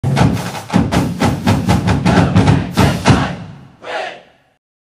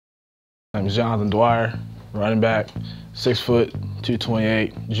My name is Jonathan Dwyer, running back, 6 foot,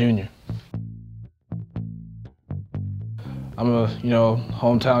 228, junior. I'm a,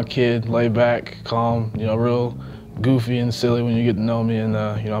 hometown kid, laid back, calm, real goofy and silly when you get to know me, and,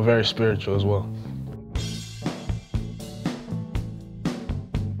 I'm very spiritual as well.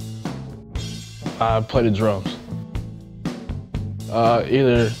 I play the drums.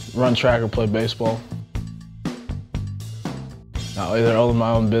 Either run track or play baseball. I'll either own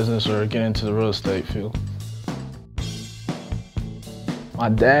my own business or get into the real estate field. My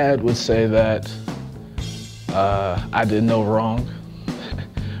dad would say that I did no wrong,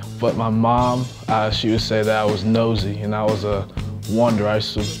 but my mom, she would say that I was nosy and I was a wonder. I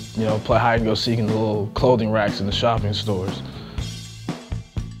used to, play hide and go seek in the little clothing racks in the shopping stores.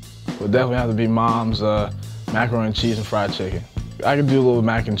 Would definitely have to be mom's macaroni and cheese and fried chicken. I could do a little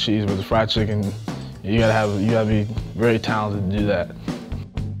mac and cheese, but the fried chicken, you gotta be very talented to do that.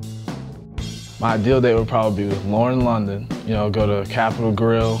 My ideal date would probably be with Lauren, London. Go to Capitol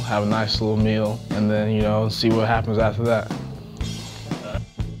Grill, have a nice little meal, and then, see what happens after that.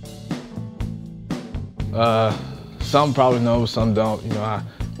 Some probably know, some don't.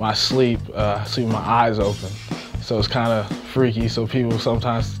 When I sleep with my eyes open. So it's kind of freaky, so people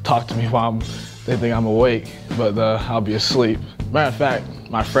sometimes talk to me while they think I'm awake, but I'll be asleep. Matter of fact,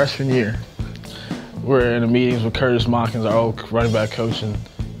 my freshman year, we're in the meetings with Curtis Monkins, our old running back coach, and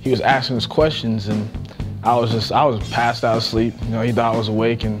he was asking us questions, and I was passed out asleep. He thought I was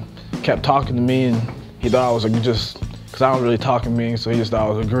awake and kept talking to me, and he thought I was because I don't really talk in meetings, so he just thought I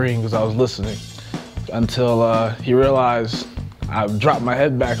was agreeing because I was listening. Until he realized I dropped my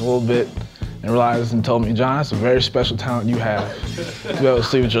head back a little bit and realized and told me, John, that's a very special talent you have to be able to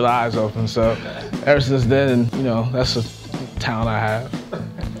sleep with your eyes open. So ever since then, that's a talent I have.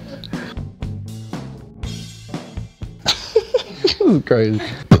 This is crazy.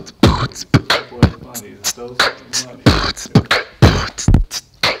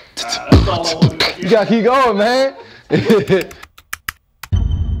 You gotta keep going, man.